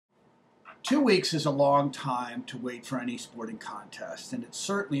2 weeks is a long time to wait for any sporting contest, and it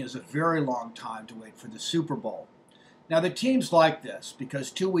certainly is a very long time to wait for the Super Bowl. Now, the teams like this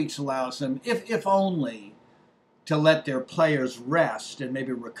because 2 weeks allows them, if only, to let their players rest and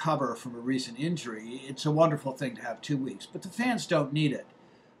maybe recover from a recent injury. It's a wonderful thing to have 2 weeks, but the fans don't need it.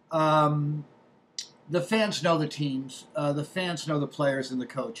 The fans know the teams, the fans know the players and the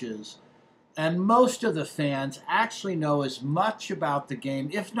coaches, and most of the fans actually know as much about the game,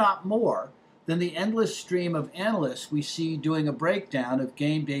 if not more, than the endless stream of analysts we see doing a breakdown of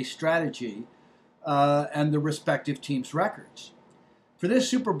game day strategy and the respective teams' records. For this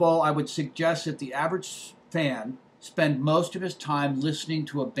Super Bowl, I would suggest that the average fan spend most of his time listening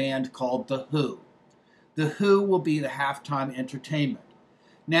to a band called The Who. The Who will be the halftime entertainment.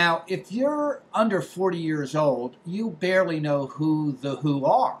 Now, if you're under 40 years old, you barely know who The Who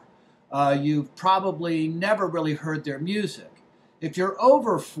are. You've probably never really heard their music. If you're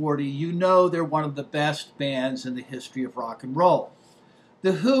over 40, you know they're one of the best bands in the history of rock and roll.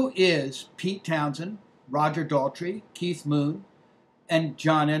 The Who is Pete Townshend, Roger Daltrey, Keith Moon, and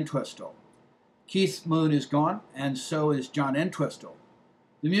John Entwistle. Keith Moon is gone, and so is John Entwistle.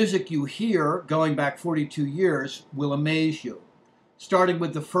 The music you hear, going back 42 years, will amaze you, starting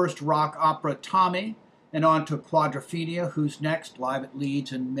with the first rock opera Tommy, and on to Quadrophenia, who's next, Live at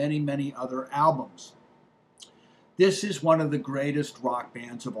Leeds, and many, many other albums. This is one of the greatest rock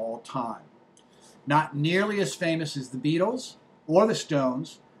bands of all time. Not nearly as famous as the Beatles or the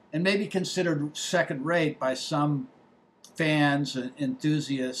Stones, and maybe considered second-rate by some fans and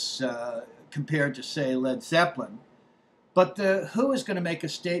enthusiasts compared to, say, Led Zeppelin. But The Who is going to make a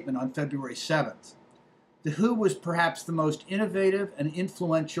statement on February 7th. The Who was perhaps the most innovative and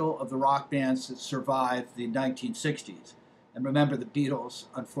influential of the rock bands that survived the 1960s. And remember, the Beatles,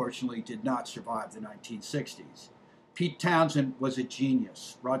 unfortunately, did not survive the 1960s. Pete Townshend was a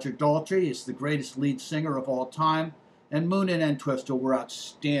genius. Roger Daltrey is the greatest lead singer of all time. And Moon and Entwistle were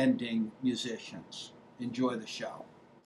outstanding musicians. Enjoy the show.